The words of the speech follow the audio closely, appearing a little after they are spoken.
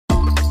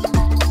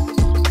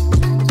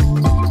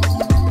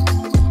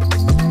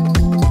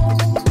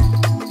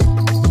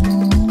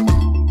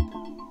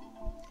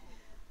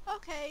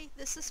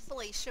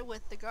Alicia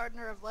with the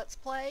Gardener of Let's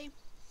Play.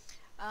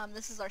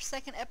 This is our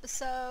second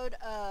episode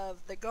of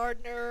the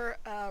Gardner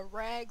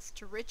Rags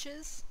to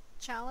Riches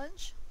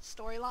challenge,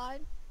 storyline,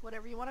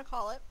 whatever you want to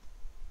call it.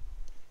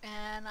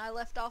 And I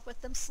left off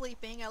with them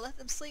sleeping. I let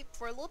them sleep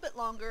for a little bit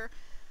longer,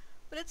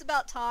 but it's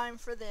about time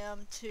for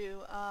them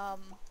to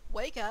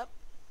wake up.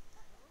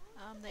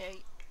 They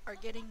are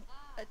getting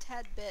a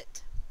tad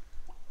bit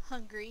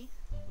hungry.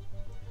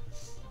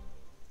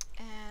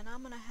 And I'm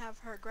going to have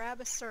her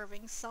grab a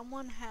serving.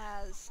 Someone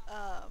has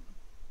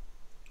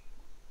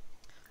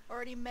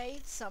already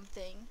made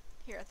something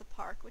here at the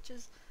park, which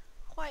is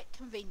quite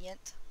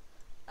convenient.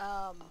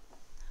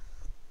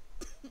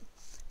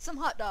 Some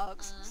hot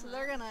dogs. So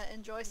they're going to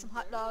enjoy some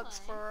hot dogs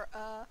for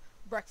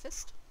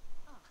breakfast.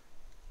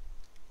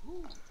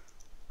 Go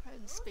ahead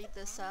and speed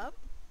this up.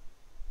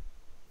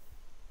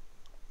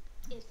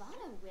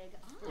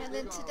 And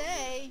then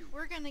today,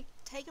 we're going to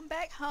take them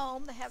back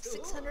home. They have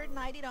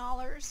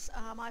 $690.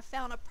 I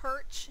found a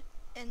perch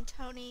in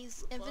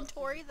Tony's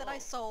inventory that I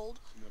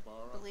sold.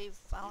 I believe,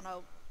 I don't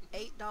know,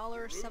 $8,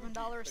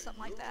 $7, something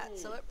like that.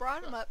 So it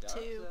brought them up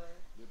to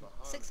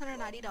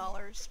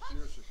 $690.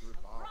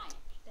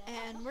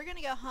 And we're going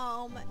to go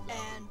home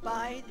and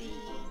buy the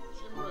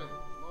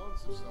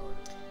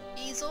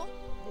easel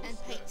and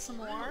paint some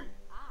more.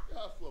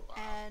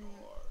 And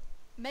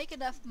make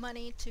enough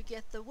money to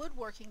get the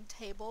woodworking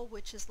table,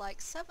 which is like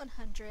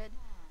 $750,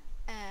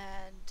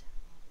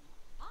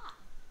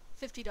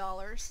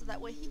 so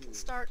that way he can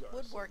start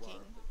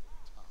woodworking.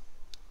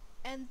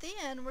 And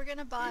then we're going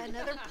to buy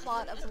another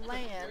plot of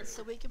land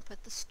so we can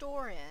put the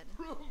store in.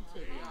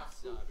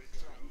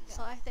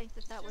 So I think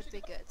that that would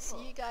be good. So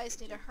you guys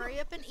need to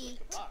hurry up and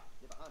eat.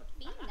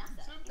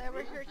 They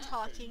were here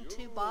talking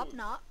to Bob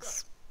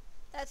Knox.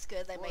 That's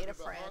good, they made a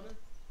friend.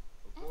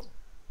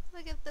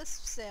 Look at this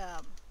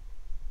sim.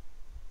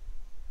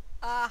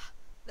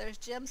 There's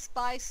Jim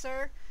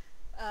Spicer.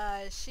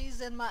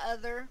 She's in my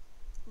other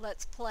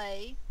Let's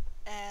Play,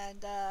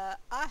 and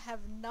I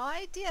have no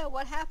idea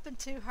what happened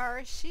to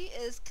her. She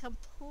is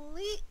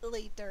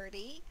completely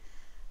dirty,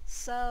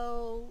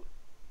 so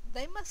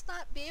they must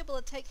not be able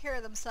to take care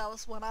of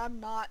themselves when I'm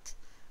not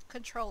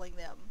controlling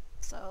them.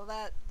 So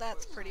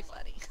that's pretty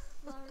funny.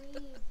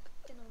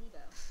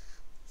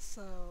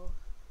 So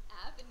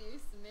Avenue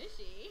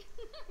Smishy.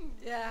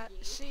 yeah,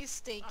 she's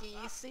stinky.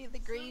 You see the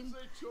green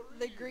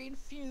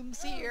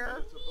fumes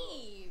here.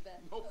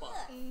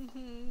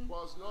 Mm-hmm.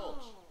 Go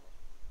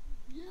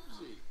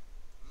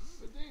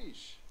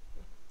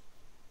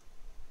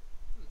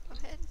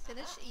ahead and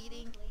finish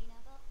eating.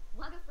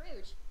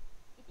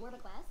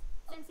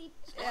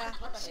 Yeah,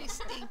 she's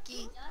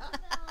stinky.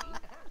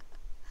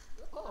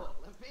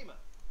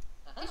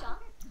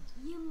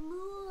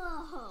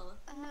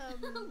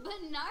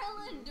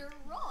 Benarland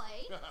Roy.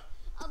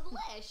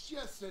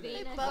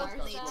 They both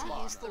need to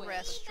use the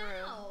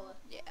restroom.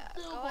 Yeah,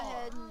 go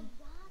ahead and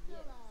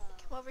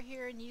come over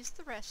here and use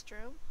the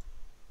restroom.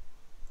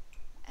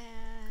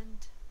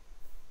 And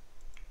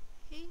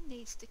he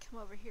needs to come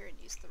over here and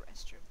use the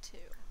restroom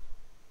too.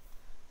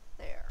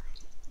 There.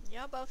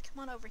 Y'all both come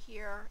on over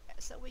here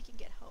so we can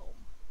get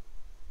home.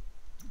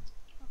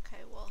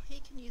 Okay, well, he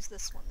can use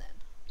this one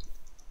then.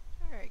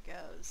 There he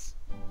goes.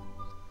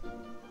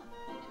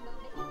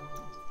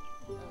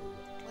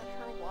 Let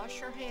her wash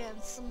her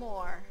hands some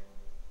more.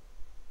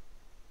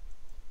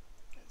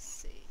 Let's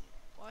see.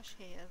 Wash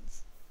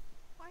hands.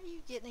 Why are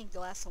you getting a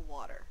glass of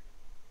water?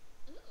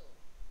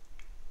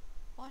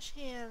 Wash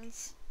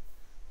hands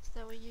so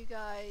that way you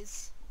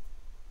guys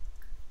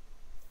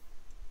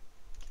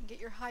can get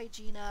your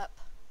hygiene up.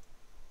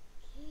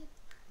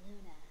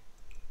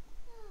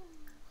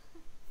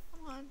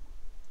 Come on.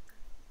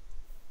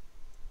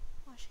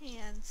 Wash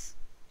hands.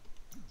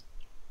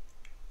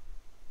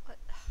 What?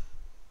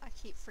 I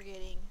keep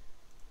forgetting.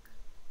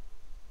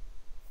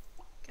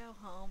 Go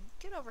home.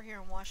 Get over here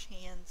and wash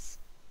hands.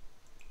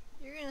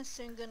 You're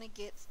soon gonna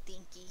get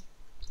stinky.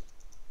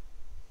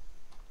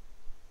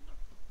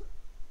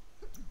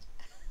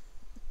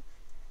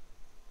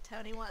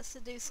 Tony wants to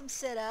do some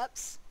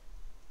sit-ups.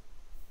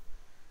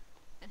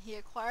 And he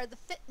acquired the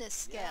fitness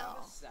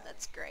scale.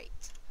 That's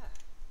great.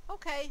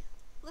 Okay,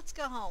 let's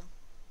go home.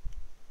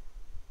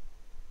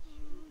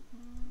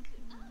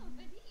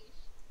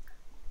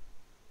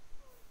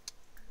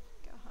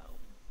 Go home.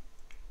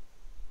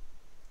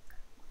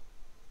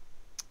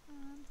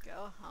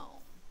 Go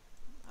home.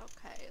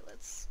 Okay,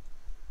 let's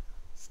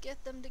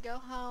get them to go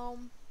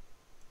home.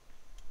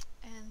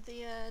 And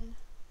then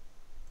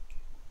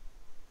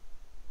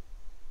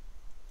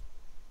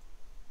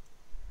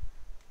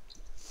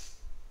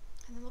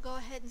we'll go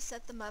ahead and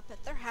set them up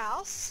at their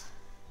house.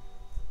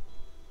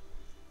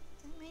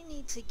 We may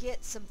need to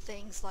get some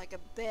things like a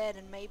bed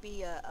and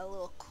maybe a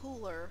little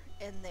cooler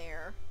in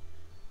there.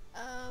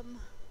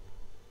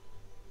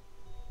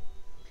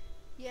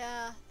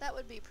 Yeah, that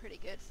would be pretty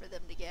good for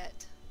them to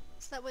get.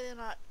 So that way they're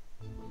not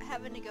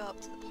having to go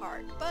up to the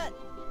park. But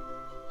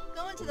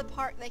going to the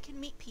park, they can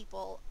meet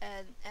people,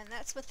 and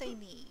that's what they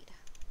need.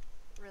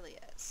 It really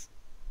is.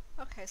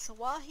 Okay, so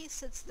while he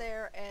sits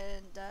there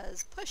and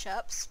does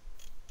push-ups,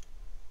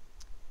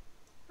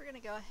 we're going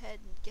to go ahead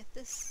and get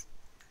this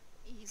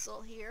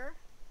easel here.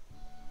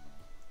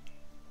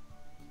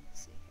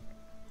 Let's see here.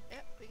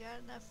 Yep, we got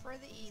enough for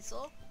the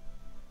easel.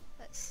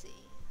 Let's see.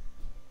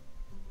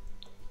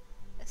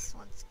 This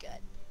one's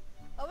good.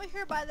 Over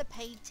here by the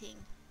painting.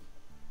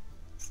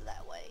 So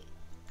that way.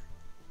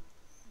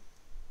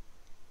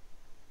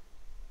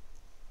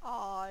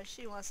 Aw,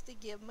 she wants to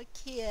give him a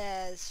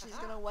kiss. She's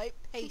gonna wait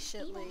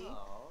patiently.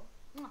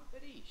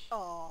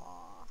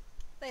 Aw,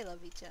 they love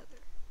each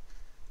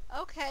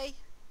other. Okay,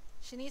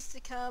 she needs to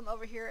come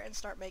over here and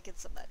start making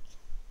some money.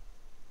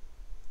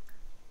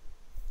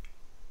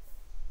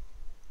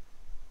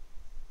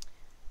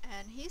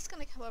 And he's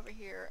gonna come over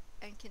here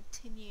and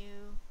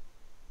continue.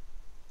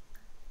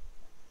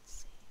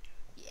 Let's see.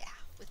 Yeah,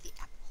 with the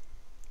apple.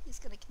 He's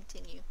gonna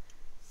continue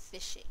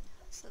fishing.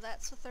 So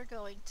that's what they're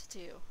going to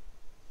do.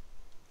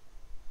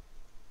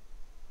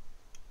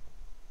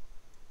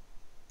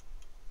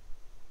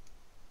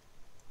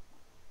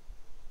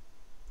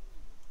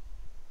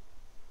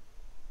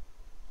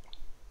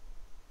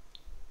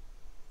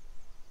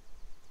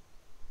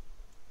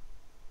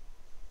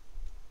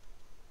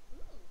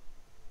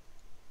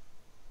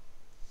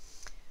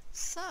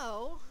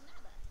 So,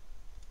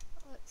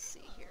 let's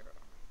see here.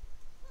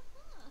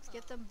 Let's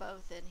get them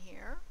both in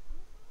here.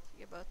 So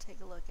you can both take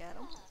a look at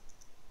them.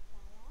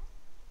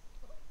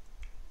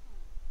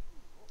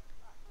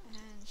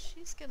 And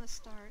she's gonna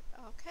start.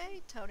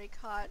 Okay, Tony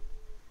caught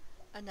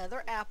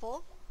another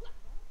apple.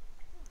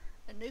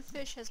 A new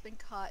fish has been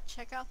caught.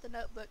 Check out the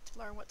notebook to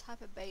learn what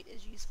type of bait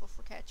is useful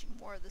for catching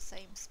more of the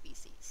same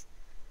species.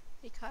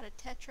 He caught a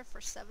tetra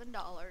for $7.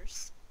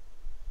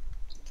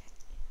 Okay.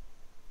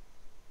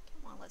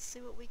 Come on, let's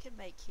see what we can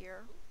make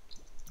here.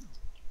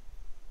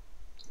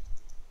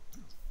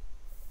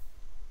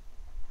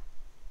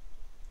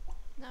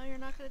 No, you're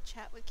not going to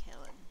chat with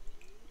Kellen.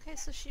 Okay,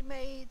 so she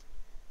made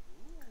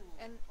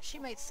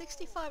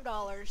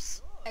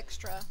 $65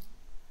 extra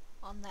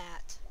on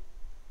that,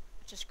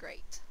 which is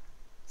great.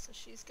 So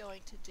she's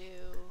going to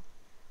do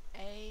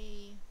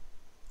a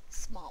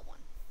small one.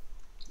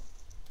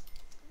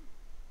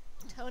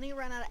 Tony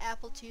ran out of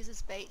apple to use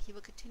as bait. He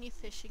will continue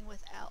fishing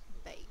without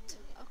bait.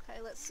 Okay,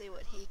 let's see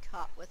what he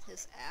caught with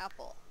his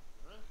apple.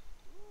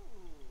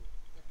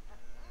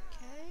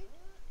 Okay,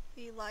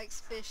 he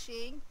likes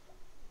fishing.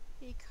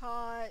 He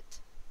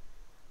caught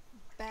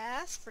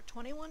bass for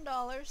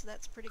 $21.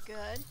 That's pretty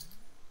good.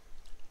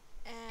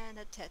 And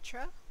a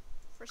tetra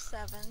for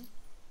 $7.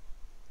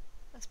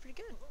 That's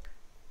pretty good.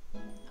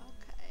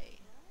 Okay,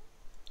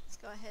 let's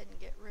go ahead and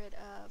get rid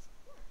of.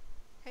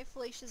 Okay,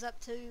 Felicia's up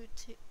to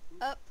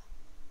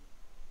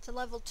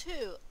level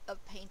 2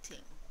 of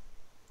painting.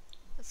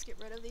 Let's get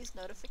rid of these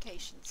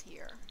notifications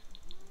here.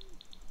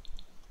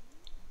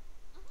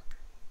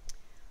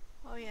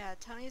 Oh yeah,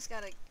 Tony's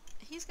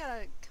he's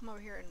gotta come over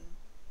here and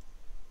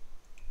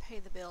pay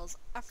the bills.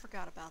 I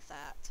forgot about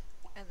that.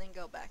 And then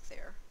go back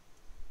there.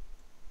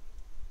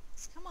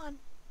 So come on.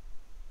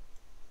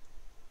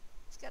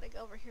 He's gotta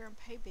go over here and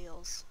pay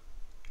bills.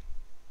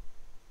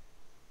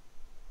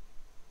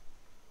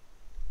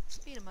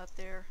 Speed him up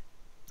there.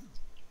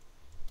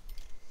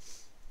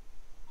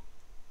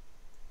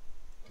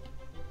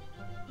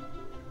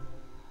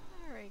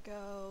 There he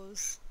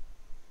goes.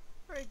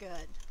 Very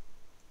good.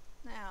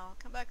 Now,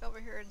 come back over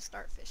here and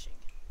start fishing.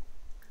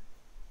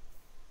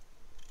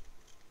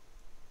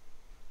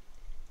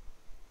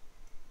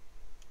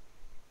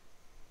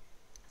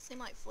 Seems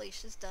like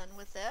Felicia's done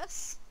with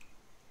this.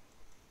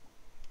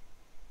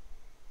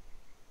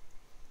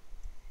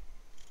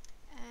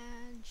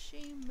 And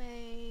she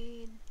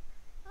made,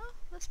 oh,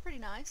 that's pretty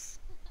nice.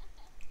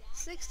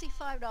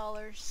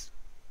 $65.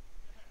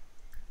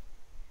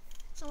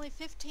 It's only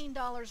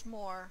 $15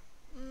 more.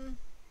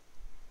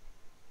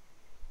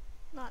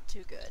 Not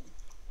too good.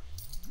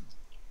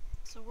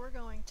 So we're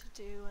going to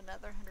do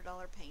another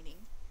 $100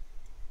 painting.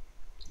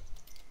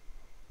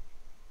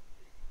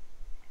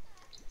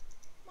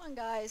 Come on,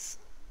 guys.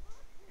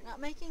 You're not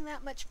making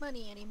that much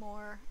money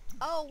anymore.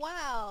 Oh,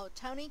 wow.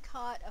 Tony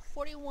caught a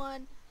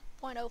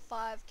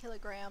 41.05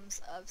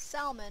 kilograms of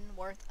salmon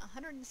worth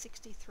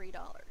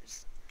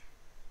 $163.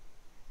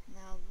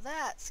 Now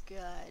that's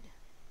good.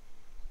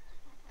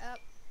 Yep.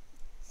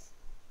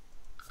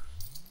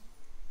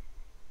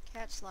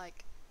 Catch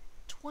like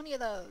 20 of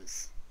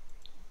those.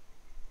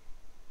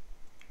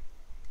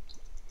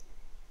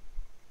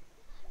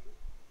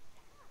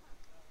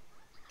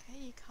 Okay,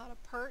 you caught a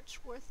perch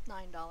worth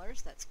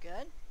 $9. That's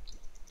good.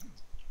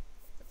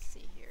 Let's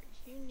see here.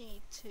 You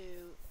need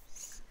to...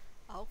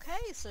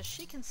 Okay, so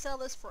she can sell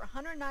this for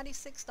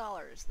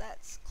 $196.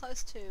 That's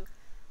close to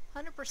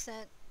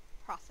 100%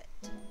 profit.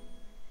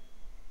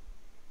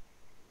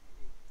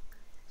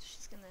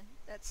 She's gonna...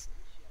 That's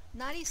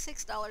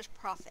 $96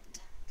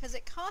 profit. Because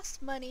it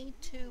costs money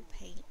to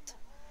paint.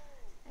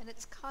 And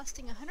it's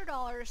costing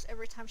 $100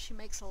 every time she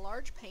makes a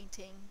large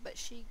painting, but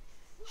she's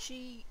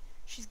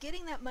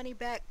getting that money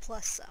back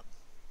plus some.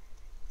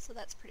 So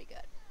that's pretty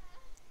good.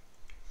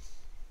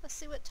 Let's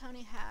see what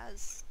Tony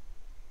has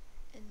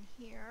in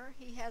here.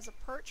 He has a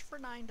perch for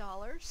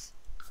 $9.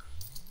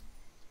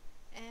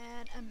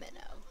 and a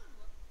minnow.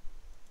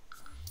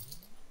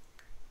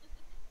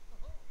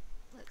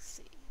 Let's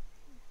see.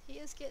 He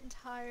is getting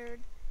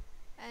tired,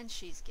 and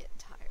she's getting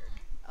tired.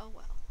 Oh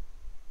well.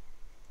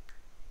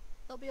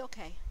 They'll be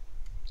okay.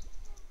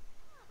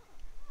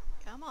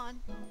 Come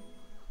on.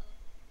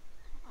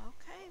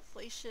 Okay,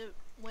 Felicia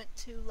went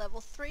to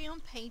level 3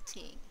 on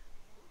painting.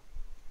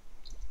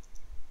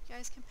 You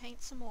guys can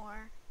paint some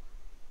more.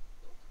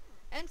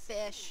 And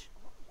fish.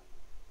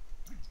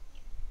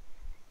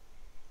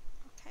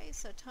 Okay,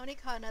 so Tony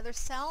caught another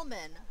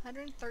salmon.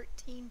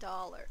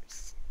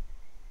 $113.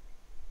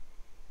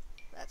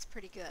 That's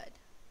pretty good.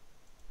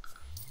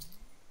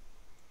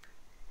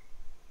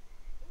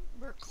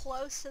 We're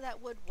close to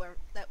that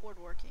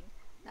woodworking.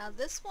 Now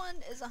this one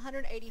is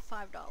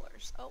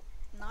 $185. Oh,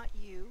 not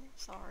you.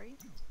 Sorry.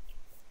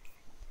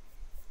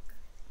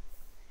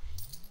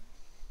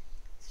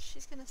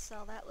 She's gonna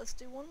sell that. Let's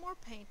do one more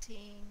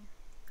painting.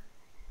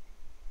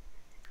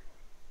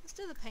 Let's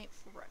do the paint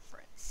for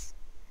reference.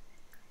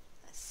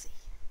 Let's see.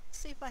 Let's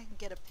see if I can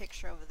get a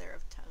picture over there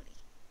of Tony.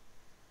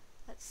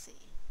 Let's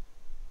see.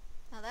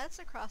 Now that's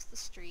across the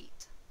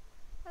street.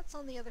 That's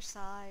on the other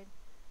side.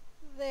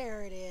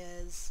 There it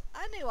is.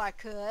 I knew I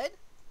could.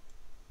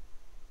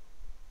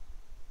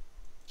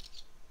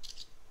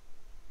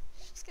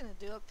 She's gonna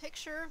do a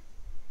picture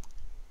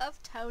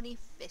of Tony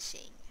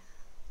fishing.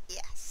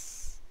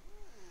 Yes.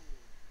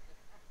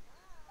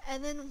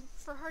 And then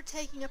for her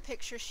taking a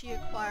picture, she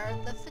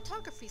acquired the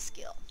photography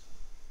skill.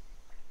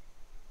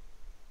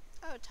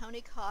 Oh,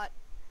 Tony caught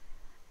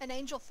an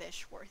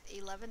angelfish worth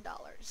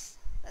 $11.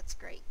 That's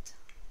great.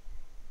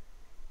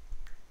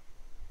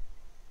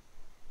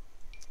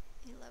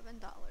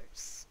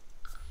 $11.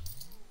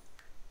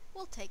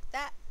 We'll take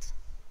that.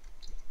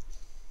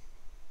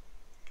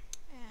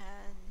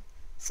 And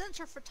since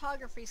her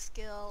photography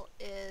skill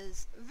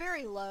is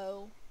very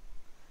low,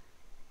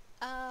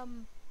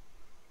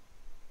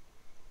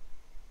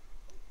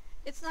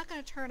 it's not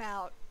going to turn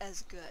out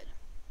as good.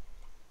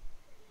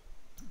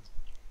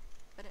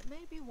 But it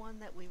may be one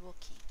that we will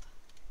keep.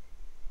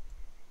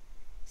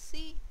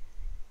 See?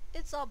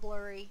 It's all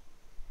blurry,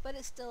 but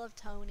it's still of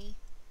Tony.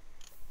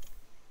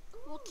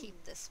 We'll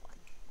keep this one.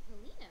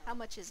 How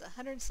much is it?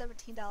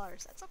 $117.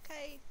 That's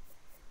okay.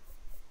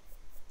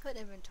 Put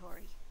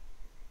inventory.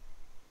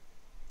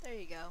 There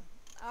you go.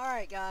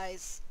 Alright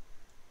guys.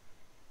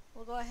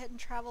 We'll go ahead and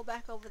travel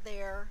back over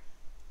there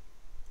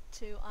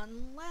to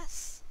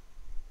unless...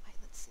 Wait,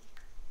 let's see.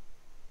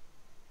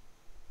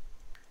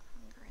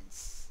 Hunger and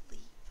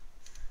sleep.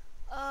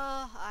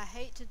 I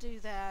hate to do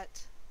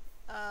that.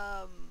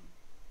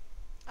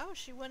 Oh,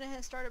 she went ahead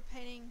and started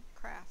painting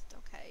craft.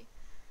 Okay.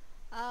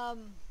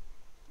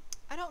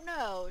 I don't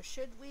know.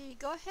 Should we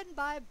go ahead and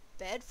buy a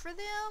bed for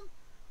them?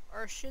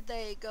 Or should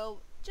they go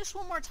just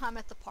one more time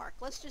at the park?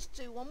 Let's just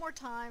do one more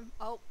time.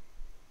 Oh.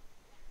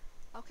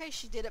 Okay,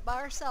 she did it by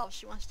herself.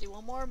 She wants to do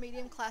one more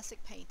medium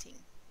classic painting.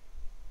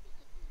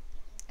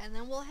 And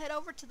then we'll head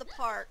over to the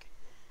park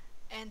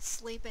and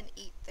sleep and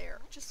eat there.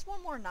 Just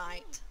one more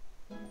night.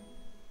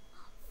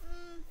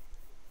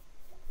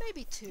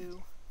 Maybe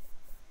two.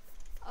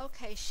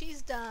 Okay,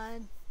 she's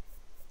done.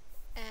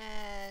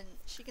 And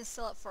she can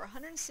sell it for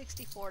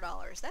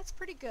 $164. That's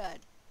pretty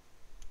good.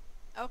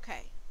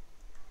 Okay.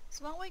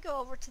 So why don't we go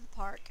over to the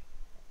park.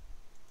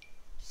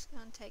 Just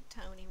gonna take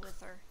Tony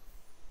with her.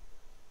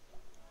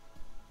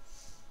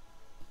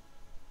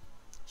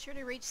 She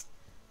already reached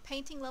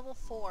painting level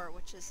 4,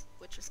 which is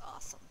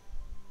awesome.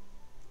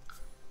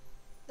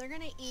 They're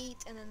gonna eat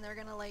and then they're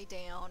gonna lay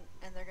down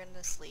and they're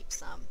gonna sleep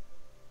some.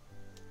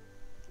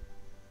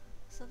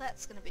 So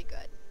that's gonna be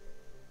good.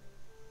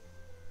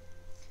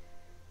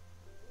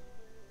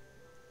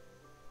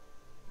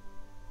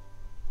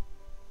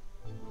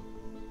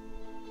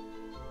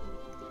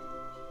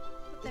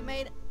 But they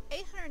made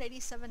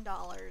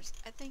 $887.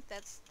 I think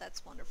that's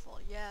wonderful.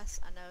 Yes,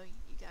 I know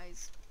you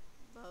guys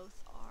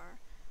both are.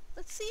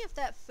 Let's see if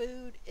that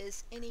food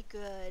is any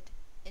good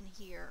in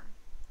here.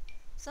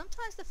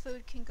 Sometimes the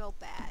food can go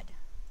bad.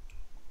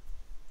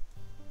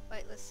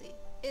 Wait, let's see.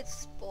 It's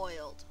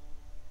spoiled.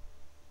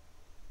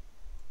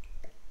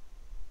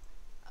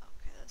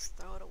 Okay, let's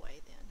throw it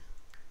away then.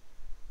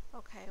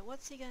 Okay,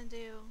 what's he gonna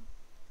do?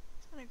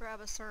 He's gonna grab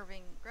a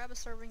serving. Grab a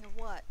serving of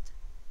what?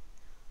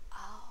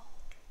 Oh.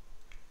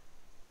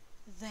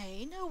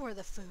 They know where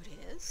the food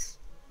is.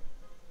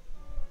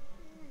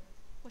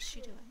 What's she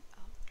doing?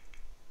 Oh.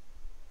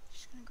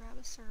 She's gonna grab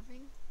a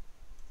serving.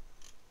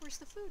 Where's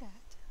the food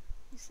at?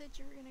 You said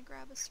you were gonna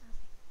grab a serving.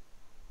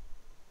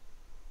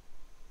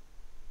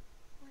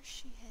 Where's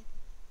she heading?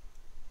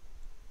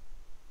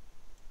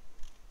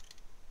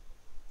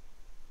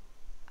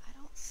 I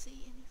don't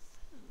see any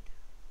food.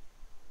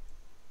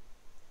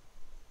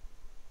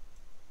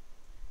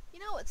 You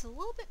know, it's a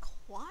little bit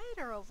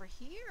quieter over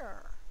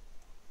here.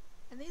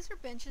 And these are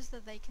benches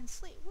that they can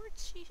sleep. Where's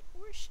she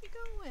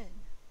going?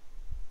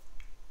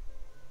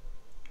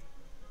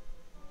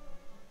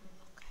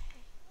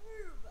 Okay.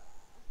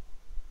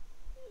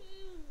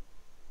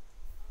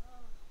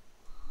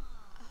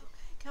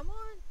 Okay, come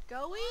on.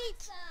 Go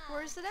eat.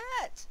 Where's it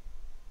at?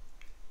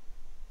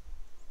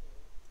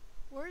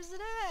 Where's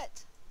it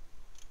at?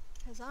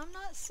 Because I'm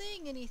not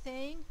seeing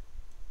anything.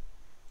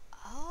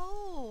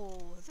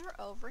 Oh,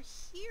 they're over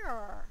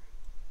here.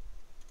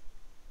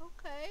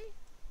 Okay.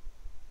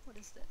 What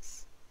is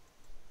this?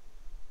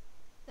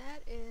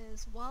 That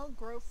is wild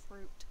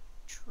growthfruit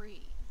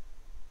tree.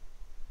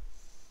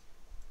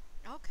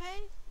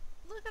 Okay.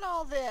 Look at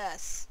all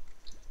this.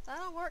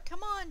 That'll work.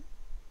 Come on.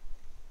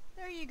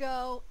 There you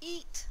go.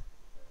 Eat.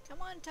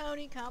 Come on,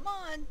 Tony. Come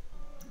on.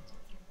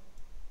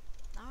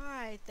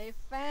 Alright, they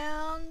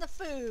found the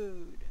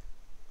food.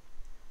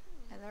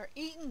 And they're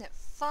eating at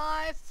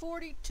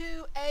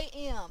 5:42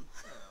 a.m.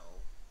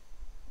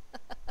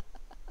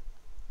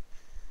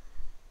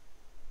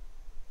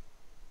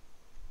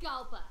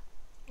 Galpa.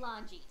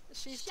 Lanji.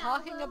 She's Shallow,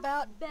 talking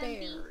about Bembi,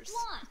 bears.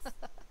 Wants.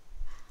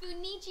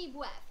 Funichi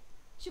Buef.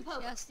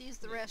 Chipotle. She has to use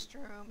the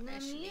restroom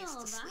and she needs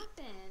to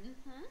sleep.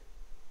 Huh?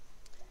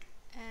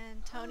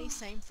 And Tony,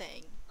 same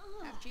thing.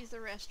 Have to use the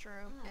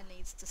restroom and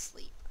needs to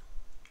sleep.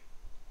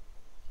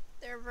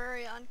 They're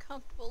very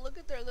uncomfortable. Look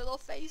at their little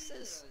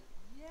faces.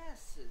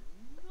 Yes,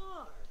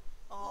 no.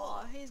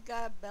 Oh, he's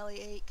got a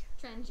bellyache.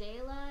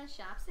 Trangela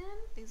Shopsim.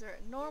 These are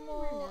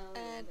normal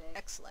and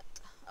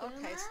excellent.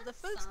 Okay, so the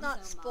food's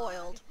not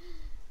spoiled.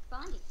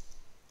 Bondi.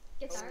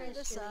 Stir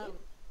this up.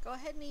 Go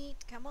ahead and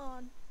eat. Come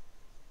on.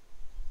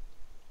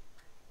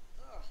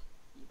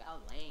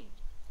 About lane.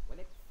 When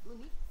it blew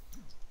me.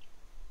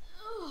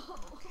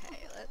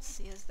 Okay, let's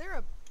see. Is there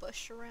a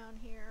bush around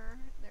here?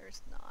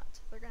 There's not.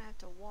 They're gonna have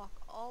to walk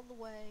all the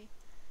way.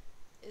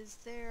 Is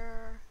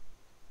there...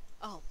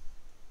 Oh,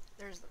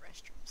 there's the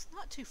restrooms.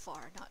 Not too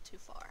far, not too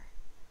far.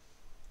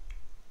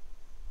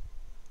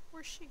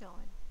 Where's she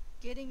going?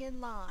 Getting in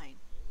line.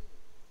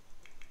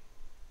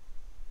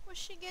 What's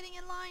she getting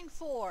in line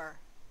for?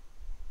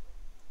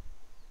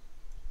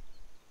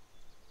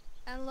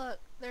 And look,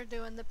 they're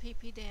doing the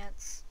pee-pee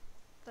dance.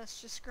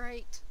 That's just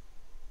great.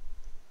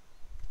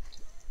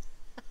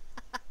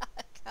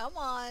 Come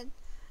on.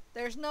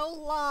 There's no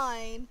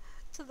line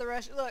to the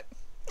rest. Look.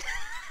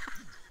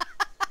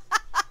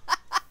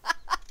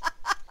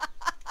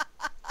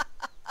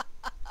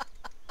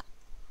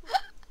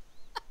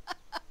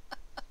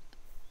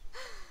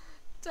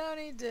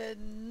 Tony did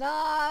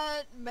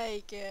not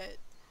make it.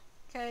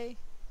 Okay,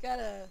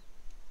 gotta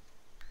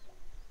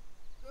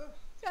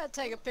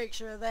take a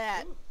picture of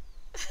that.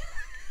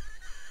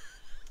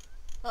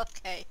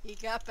 Okay, he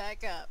got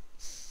back up.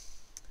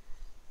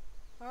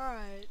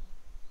 Alright.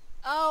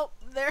 Oh,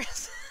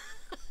 there's...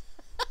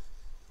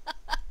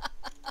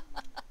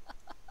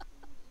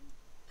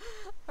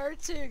 Her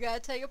too, gotta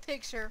take a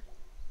picture.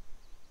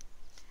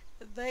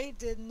 They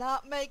did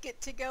not make it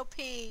to go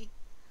pee.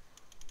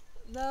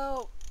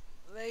 No,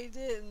 they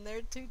didn't.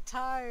 They're too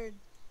tired.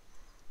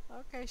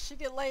 Okay, she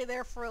could lay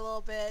there for a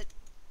little bit.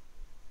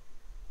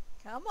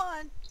 Come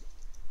on.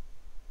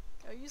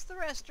 Go use the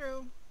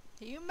restroom.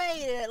 You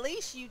made it.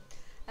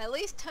 At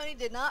least Tony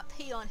did not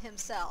pee on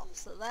himself.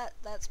 So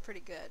that's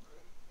pretty good.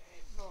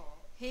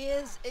 He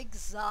is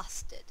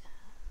exhausted.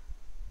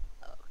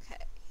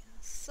 Okay.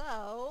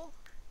 So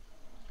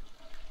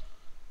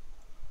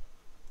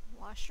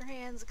wash your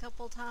hands a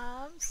couple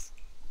times.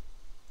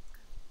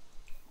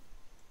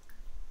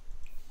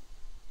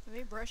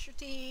 Maybe brush your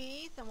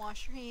teeth and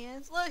wash your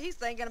hands. Look, he's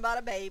thinking about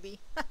a baby.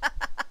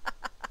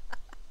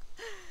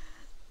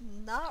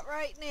 Not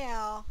right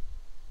now.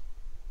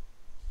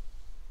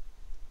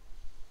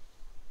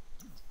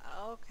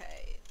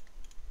 Okay.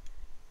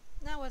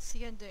 Now what's he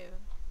gonna do?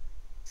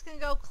 He's gonna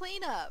go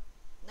clean up.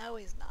 No,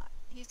 he's not.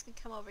 He's gonna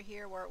come over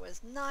here where it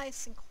was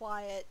nice and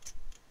quiet.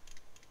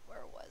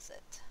 Where was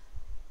it?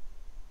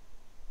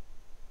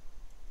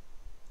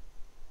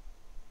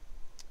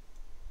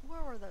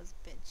 Where were those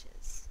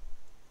benches?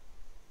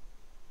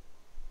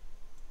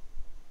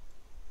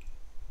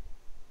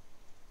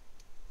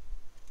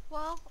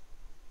 Well,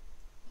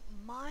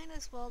 might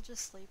as well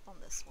just sleep on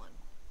this one.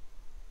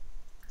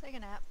 Take a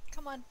nap.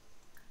 Come on.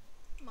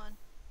 Come on.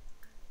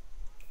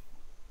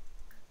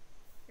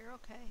 You're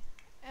okay.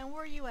 And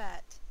where are you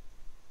at?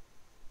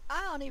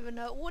 I don't even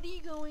know. What are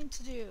you going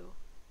to do?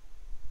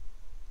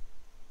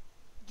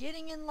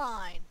 Getting in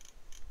line.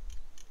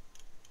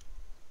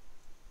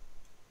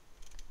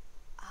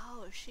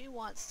 Oh, she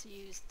wants to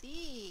use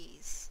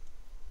these.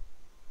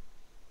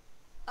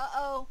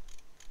 Uh-oh.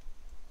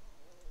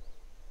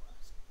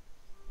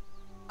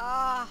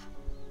 Ah.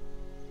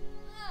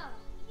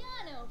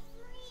 Yano,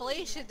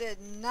 Felicia did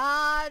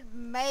not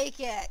make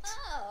it.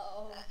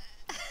 Oh.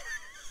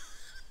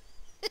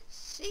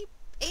 She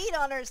peed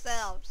on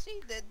herself. She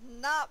did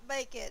not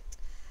make it.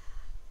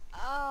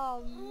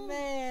 Oh,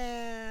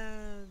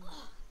 man.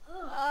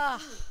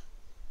 Ah.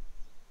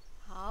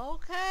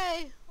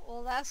 Okay.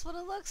 Well, that's what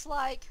it looks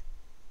like.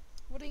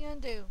 What are you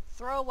going to do?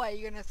 Throw away.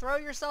 You're going to throw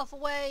yourself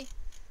away?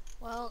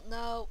 Well,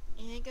 no.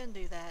 You ain't going to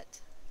do that.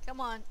 Come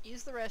on.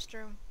 Use the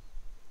restroom.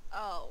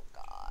 Oh,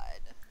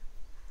 God.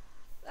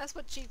 That's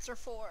what cheats are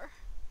for.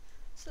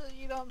 So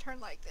you don't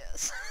turn like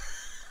this.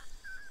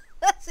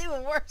 That's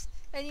even worse.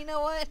 And you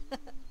know what?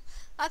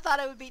 I thought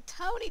it would be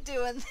Tony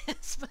doing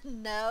this, but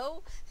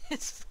no.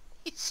 It's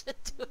Felicia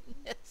doing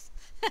this.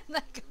 And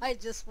that guy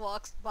just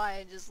walks by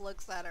and just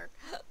looks at her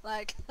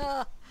like,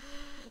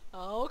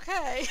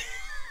 okay.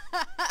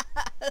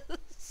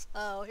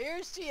 So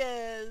here she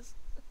is.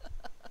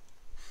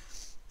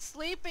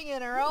 Sleeping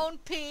in her own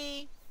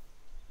pee.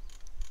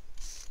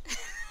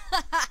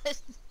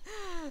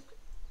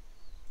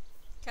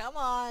 Come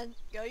on,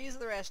 go use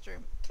the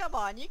restroom. Come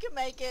on, you can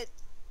make it.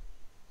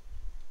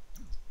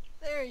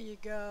 There you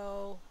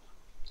go.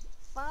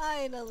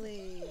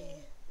 Finally.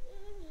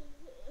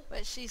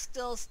 But she's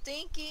still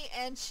stinky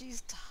and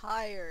she's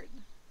tired.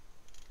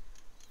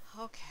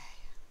 Okay.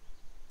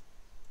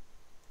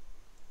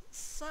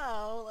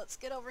 So, let's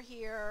get over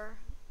here.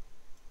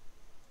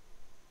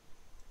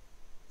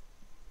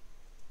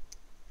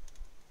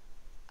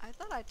 I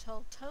thought I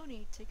told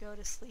Tony to go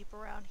to sleep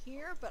around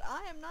here, but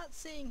I am not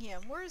seeing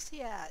him. Where's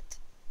he at?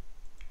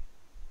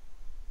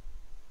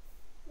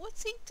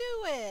 What's he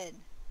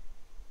doing?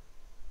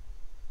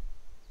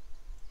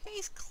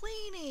 He's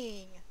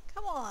cleaning.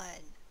 Come on.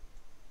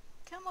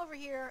 Come over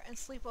here and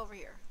sleep over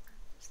here.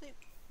 Sleep.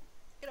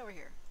 Get over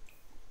here.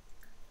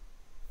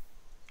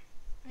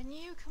 And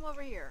you come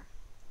over here.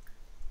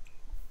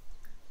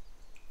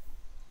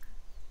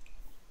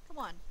 Come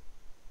on.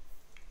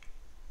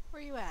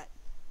 Where are you at?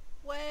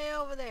 Way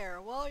over there.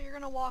 Well, you're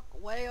gonna walk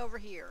way over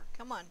here.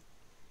 Come on.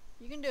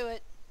 You can do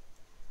it.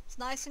 It's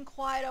nice and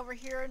quiet over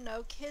here.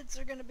 No kids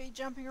are gonna be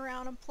jumping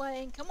around and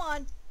playing. Come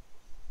on.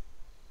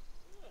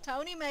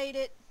 Tony made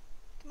it.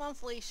 Come on,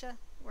 Felicia.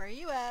 Where are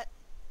you at?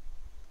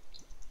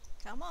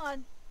 Come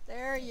on.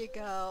 There you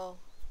go.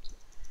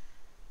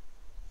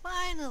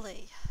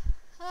 Finally.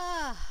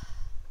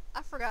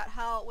 I forgot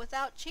how,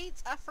 without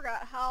cheats, I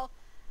forgot how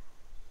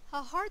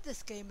hard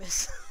this game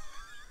is.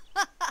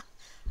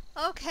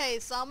 Okay,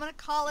 so I'm going to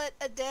call it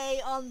a day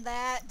on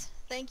that.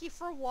 Thank you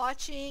for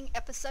watching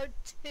episode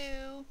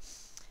 2.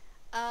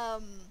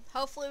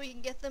 Hopefully we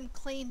can get them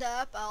cleaned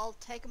up. I'll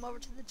take them over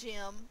to the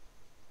gym.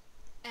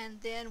 And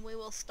then we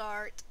will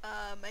start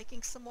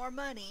making some more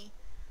money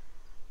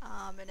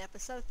in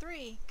episode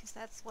 3. Because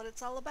that's what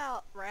it's all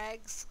about.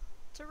 Rags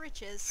to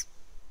riches.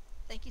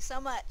 Thank you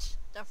so much.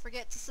 Don't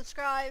forget to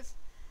subscribe,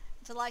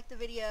 to like the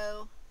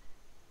video,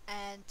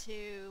 and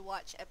to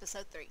watch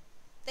episode 3.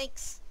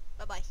 Thanks.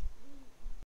 Bye-bye.